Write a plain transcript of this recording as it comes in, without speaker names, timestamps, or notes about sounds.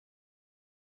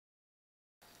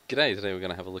G'day, today we're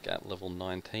going to have a look at level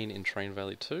 19 in Train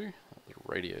Valley 2, the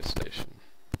radio station.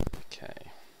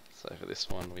 Okay, so for this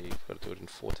one we've got to do it in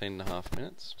 14.5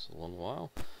 minutes, it's a long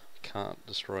while. We can't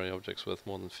destroy objects worth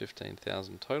more than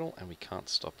 15,000 total, and we can't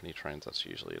stop any trains. That's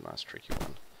usually a nice tricky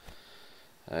one.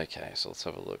 Okay, so let's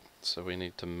have a look. So we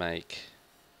need to make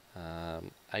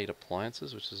 8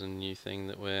 appliances, which is a new thing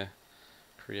that we're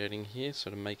creating here.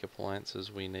 So to make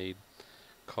appliances we need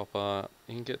copper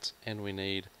ingots and we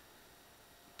need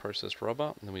processed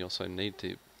rubber, and then we also need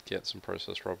to get some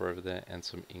processed rubber over there and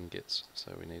some ingots.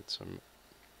 So we need some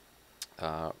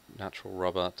natural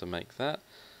rubber to make that,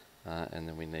 and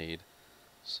then we need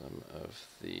some of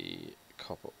the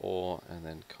copper ore and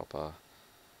then copper,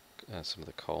 some of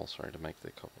the coal, sorry, to make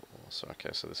the copper ore. So okay,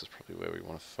 so this is probably where we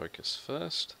want to focus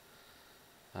first.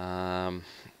 Now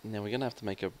we're going to have to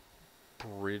make a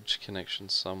bridge connection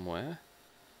somewhere.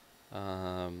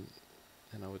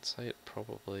 And I would say it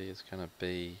probably is going to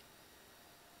be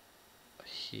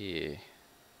here.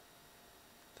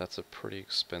 That's a pretty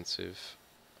expensive,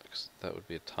 that would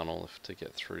be a tunnel to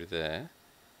get through there.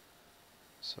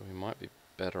 So we might be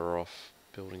better off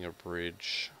building a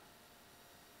bridge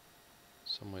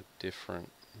somewhere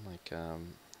different. Like, I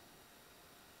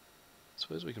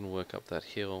suppose we can work up that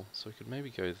hill. So we could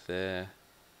maybe go there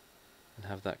and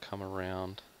have that come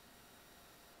around.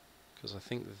 Because I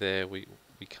think there we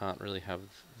can't really have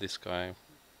this guy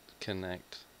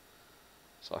connect.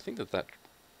 So I think that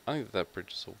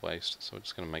bridge is a waste, so we're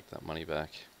just going to make that money back.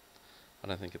 I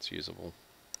don't think it's usable.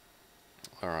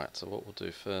 Alright, so what we'll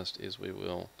do first is we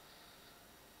will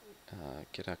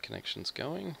get our connections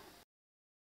going.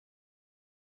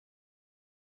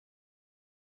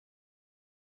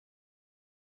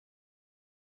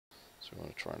 So we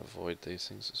want to try and avoid these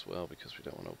things as well, because we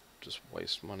don't want to just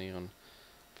waste money on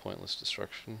pointless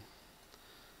destruction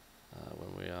when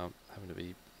we are having to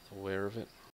be aware of it.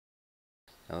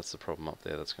 Now that's the problem up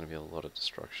there, that's going to be a lot of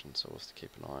destruction, so we'll have to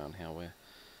keep an eye on how we're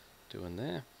doing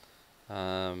there.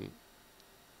 We'll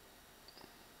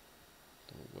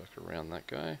work around that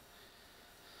guy.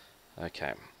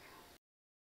 Okay.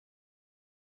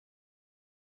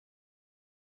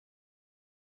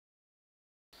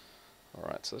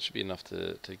 Alright, so that should be enough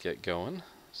to get going.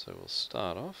 So we'll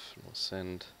start off and we'll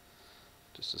send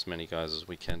just as many guys as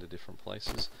we can to different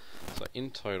places. So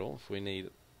in total, if we need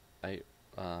 8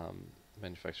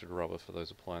 manufactured rubber for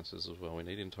those appliances as well, we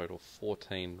need in total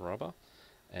 14 rubber,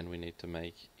 and we need to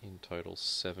make in total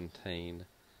 17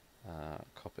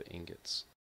 copper ingots.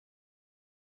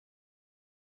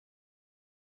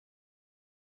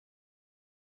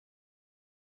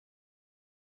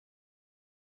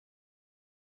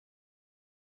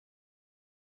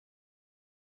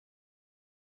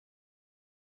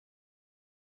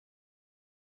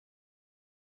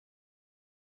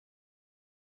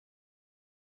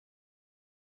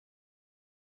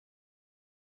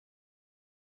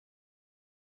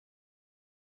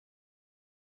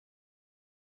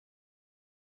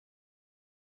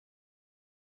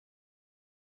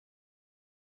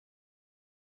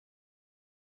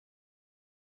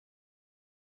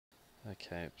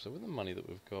 Okay, so with the money that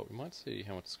we've got, we might see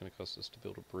how much it's going to cost us to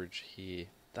build a bridge here.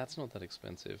 That's not that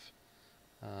expensive.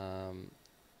 So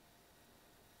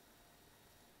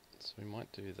we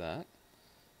might do that,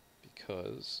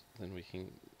 because then we can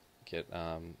get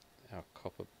our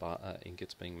copper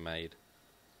ingots being made.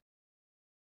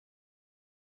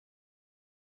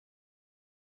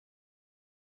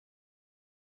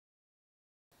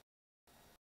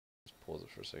 Just pause it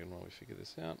for a second while we figure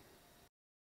this out.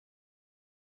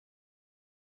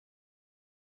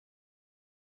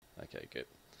 Okay, good.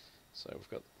 So we've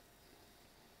got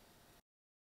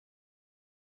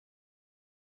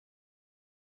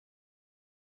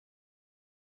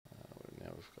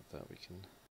now we've got that, we can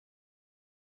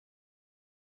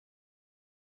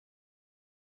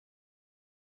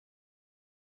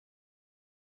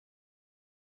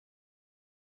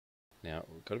now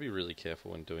we've got to be really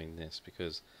careful when doing this,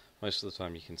 because most of the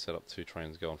time you can set up 2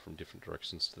 trains going from different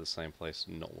directions to the same place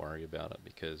and not worry about it,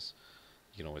 because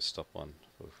you can always stop one.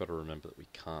 But we've got to remember that we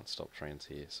can't stop trains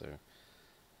here, so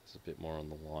there's a bit more on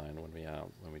the line when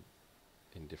we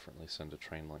indifferently send a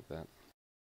train like that.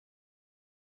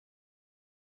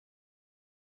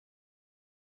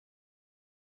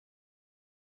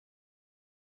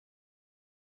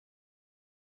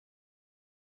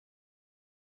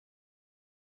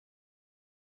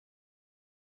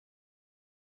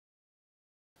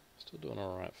 Still doing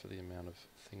alright for the amount of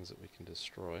things that we can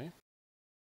destroy.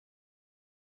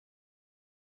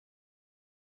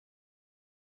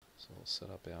 So we'll set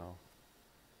up our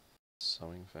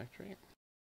sewing factory.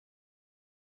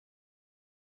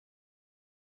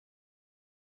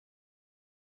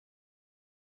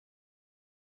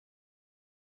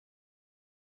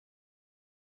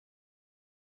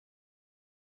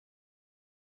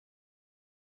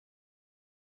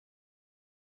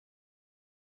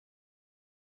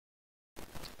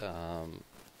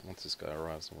 once this guy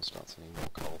arrives, then we'll start sending more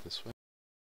coal this way.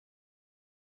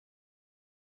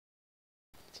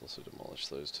 Let's also demolish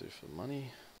those two for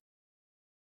money.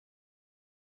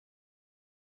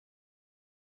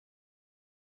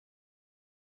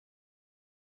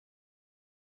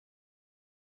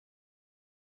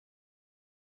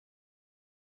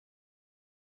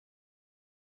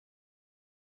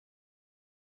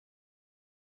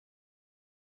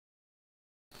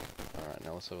 Alright,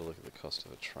 now let's have a look at the cost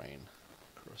of a train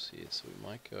across here. So we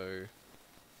might go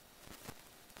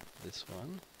this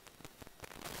one.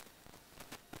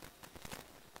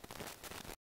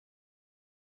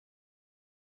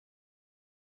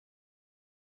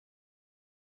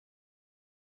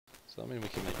 So that means we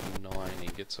can make 9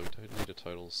 ingots, so we don't need a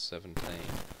total of 17.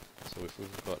 So if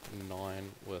we've got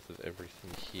 9 worth of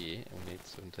everything here, and we need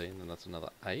 17, then that's another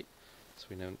 8. So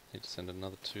we now need to send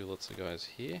another 2 lots of guys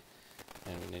here,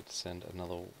 and we need to send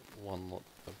another 1 lot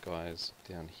of guys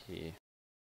down here.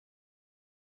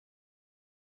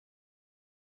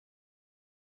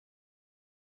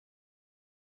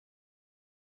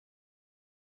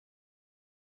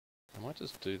 I might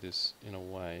just do this in a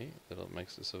way that it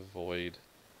makes this avoid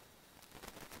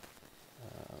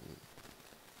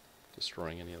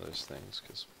destroying any of those things,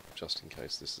 because just in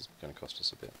case this is going to cost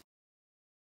us a bit.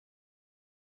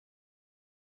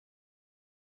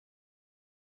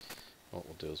 What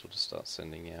we'll do is we'll just start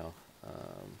sending our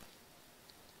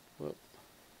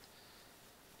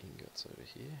ingots over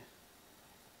here.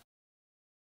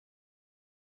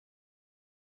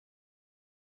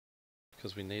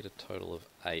 Because we need a total of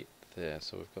 8 there,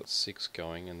 so we've got 6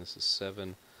 going, and this is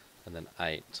 7, and then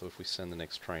 8. So if we send the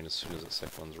next train as soon as the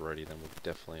second one's ready, then we'll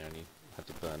definitely only have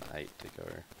to burn 8 to go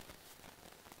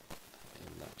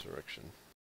in that direction.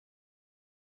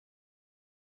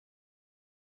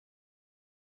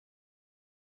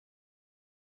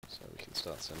 So we can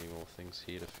start sending more things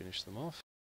here to finish them off.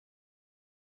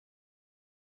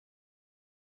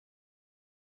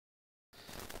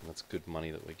 And that's good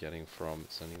money that we're getting from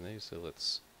sending these, so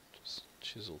let's just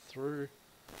chisel through.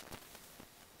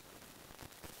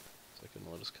 Second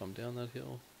one just come down that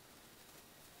hill.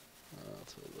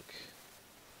 Let's have a look.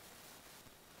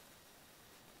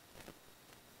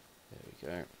 There we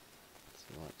go. So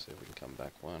let's see if we can come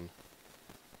back one.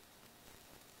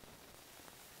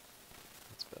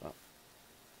 That's better.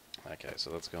 Okay,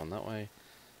 so that's going that way.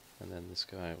 And then this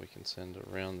guy we can send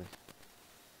around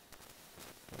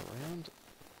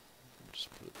just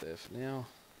put it there for now.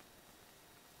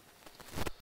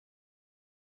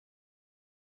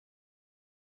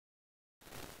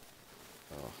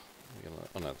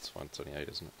 Oh no, that's fine, it's only 8,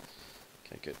 isn't it?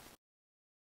 Okay, good.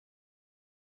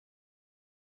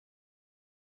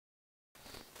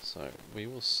 So, we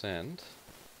will send,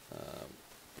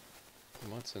 we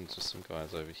might send just some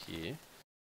guys over here.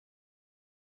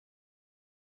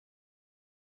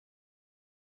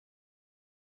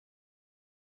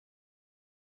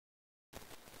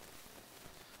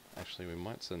 Actually, we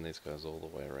might send these guys all the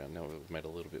way around. Now we've made a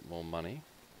little bit more money,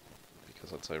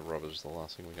 because I'd say rubber's the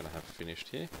last thing we're going to have finished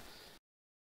here.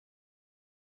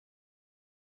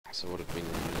 So what have we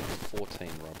needed? 14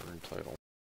 rubber in total.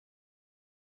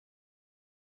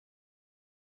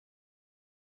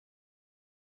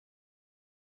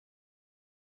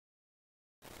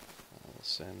 I'll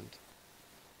send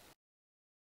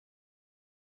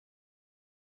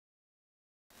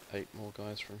 8 more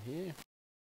guys from here.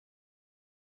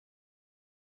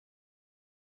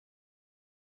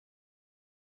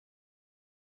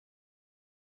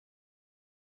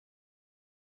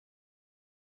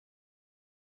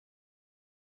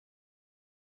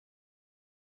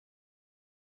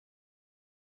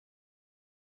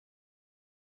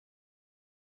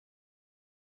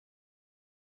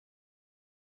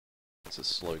 It's a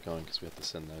slow going because we have to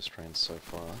send those trains so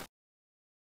far.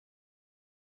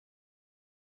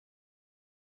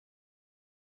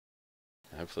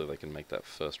 Hopefully they can make that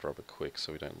first rubber quick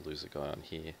so we don't lose a guy on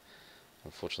here.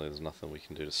 Unfortunately there's nothing we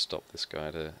can do to stop this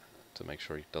guy to make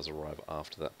sure he does arrive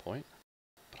after that point.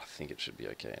 But I think it should be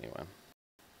okay anyway.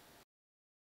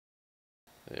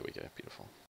 There we go, beautiful.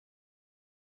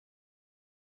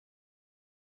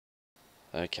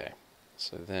 Okay,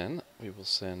 so then we will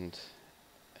send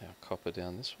our copper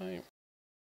down this way.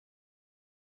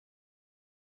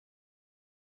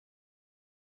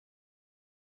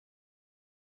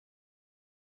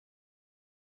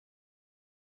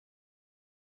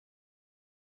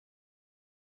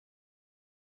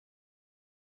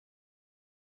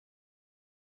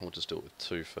 We'll just do it with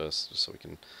 2 first, just so we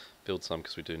can build some,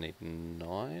 because we do need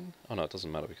 9. Oh no, it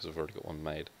doesn't matter because we've already got 1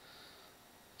 made.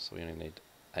 So we only need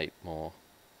 8 more.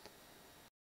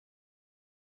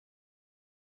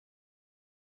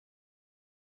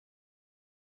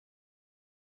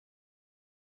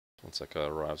 once that guy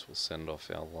arrives, we'll send off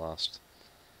our last...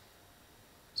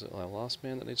 Is it our last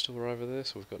man that needs to arrive over there?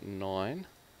 So we've got 9.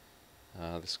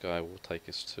 This guy will take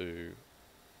us to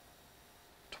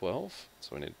 12,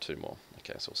 so we need 2 more.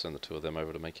 Okay, so we'll send the 2 of them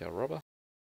over to make our rubber.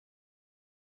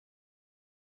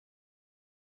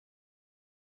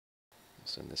 We'll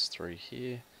send this 3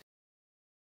 here.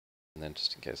 And then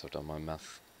just in case I've done my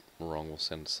math wrong, we'll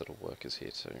send a set of workers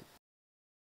here too.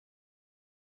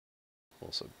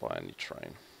 Also buy a new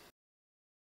train.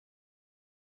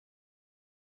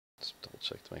 Just double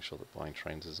check to make sure that buying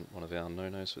trains isn't one of our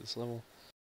no-nos for this level.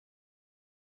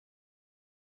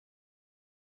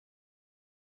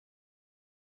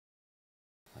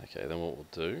 Okay, then what we'll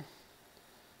do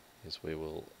is we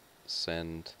will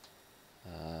send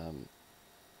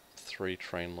 3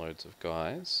 train loads of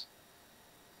guys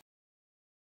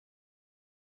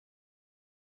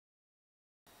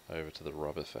over to the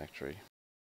rubber factory.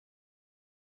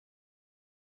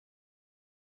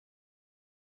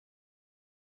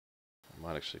 I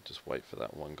might actually just wait for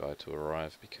that one guy to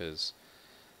arrive because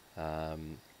I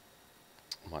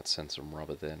might send some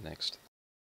rubber there next.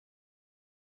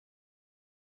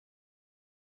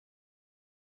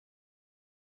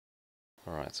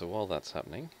 Alright, so while that's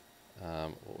happening,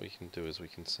 what we can do is we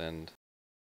can send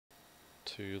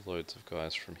 2 loads of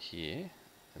guys from here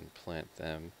and plant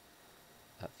them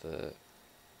at the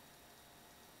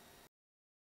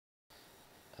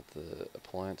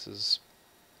appliances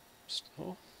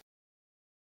store.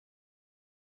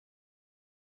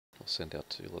 We'll send out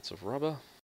 2 lots of rubber.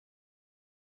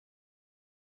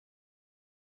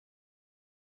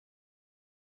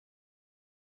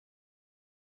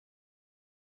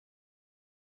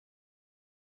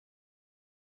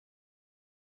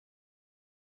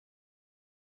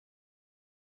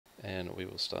 And we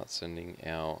will start sending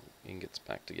our ingots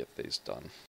back to get these done.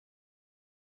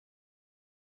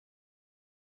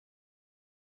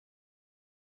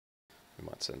 We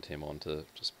might send him on to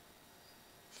just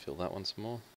fill that one some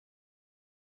more.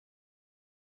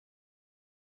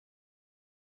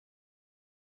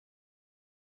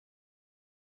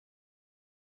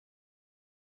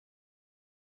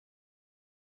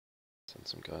 Send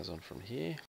some guys on from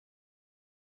here.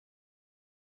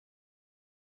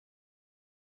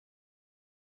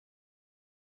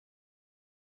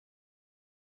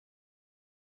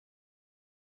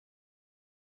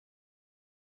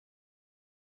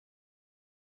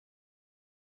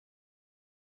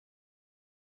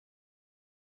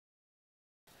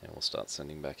 And we'll start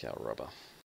sending back our rubber.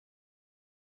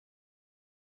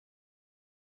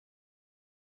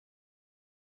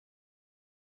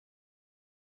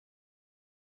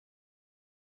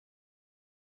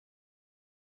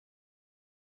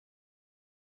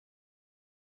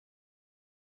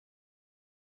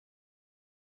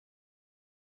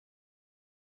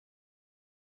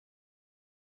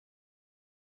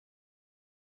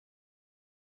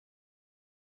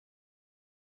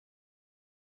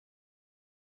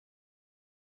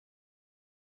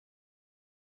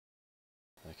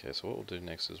 Okay, so what we'll do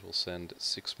next is we'll send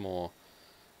 6 more.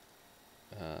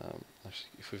 Actually,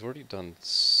 if we've already done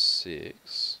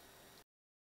 6,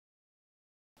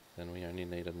 then we only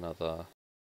need another.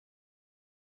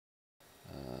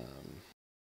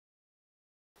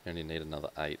 We only need another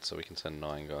 8, so we can send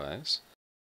 9 guys.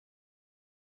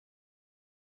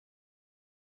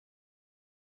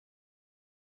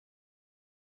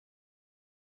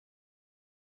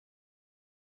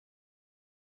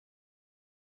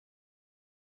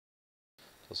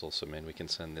 Does also mean we can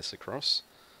send this across.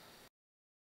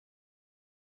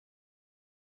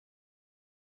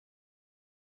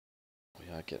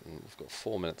 We've got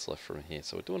 4 minutes left from here,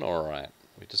 so we're doing alright.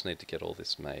 We just need to get all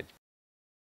this made.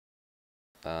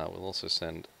 We'll also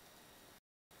send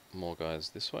more guys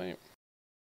this way.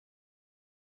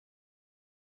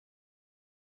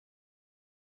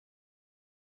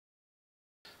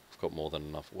 We've got more than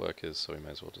enough workers, so we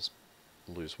may as well just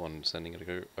lose one sending it to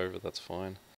go over, that's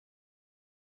fine.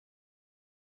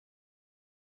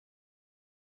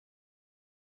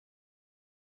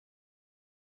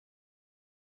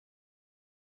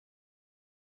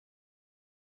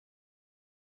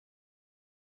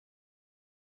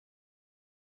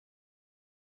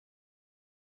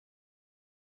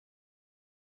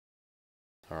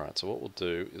 Alright, so what we'll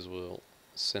do is we'll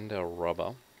send our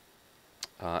rubber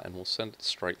and we'll send it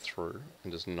straight through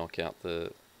and just knock out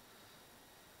the...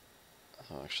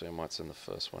 Oh, actually I might send the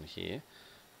first one here.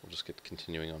 We'll just get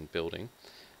continuing on building.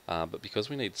 But because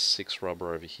we need 6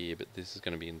 rubber over here, but this is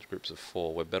going to be in groups of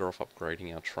 4, we're better off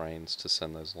upgrading our trains to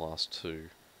send those last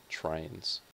 2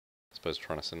 trains. I suppose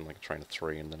trying to send like a train of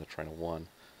 3 and then a train of 1.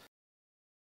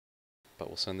 but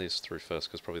we'll send these through first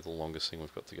because probably the longest thing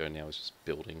we've got to go now is just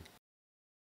building.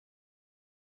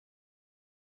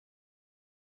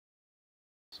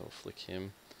 So I'll flick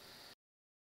him.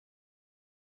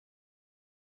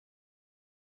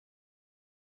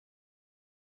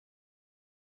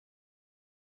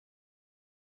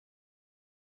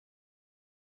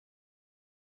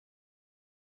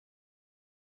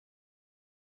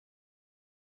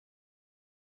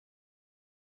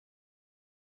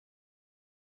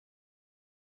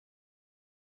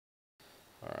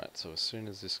 Alright, so as soon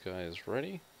as this guy is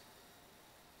ready,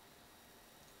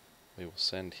 we will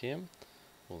send him.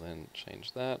 We'll then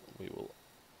change that. We will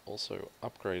also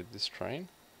upgrade this train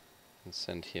and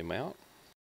send him out.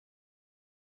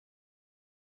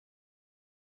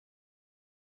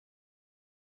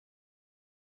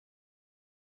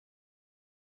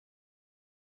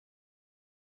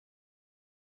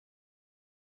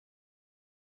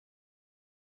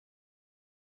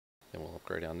 Then we'll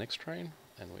upgrade our next train,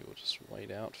 and we will just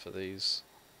wait out for these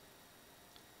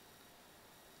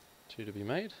two to be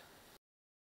made.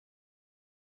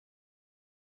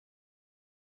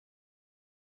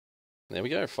 There we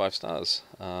go, 5 stars.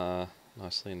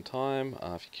 Nicely in time.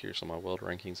 If you're curious on my world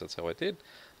rankings, that's how I did.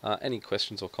 Any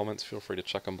questions or comments, feel free to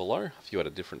chuck them below. If you had a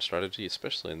different strategy,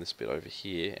 especially in this bit over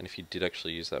here, and if you did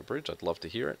actually use that bridge, I'd love to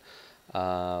hear it.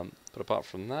 But apart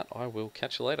from that, I will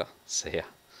catch you later. See ya.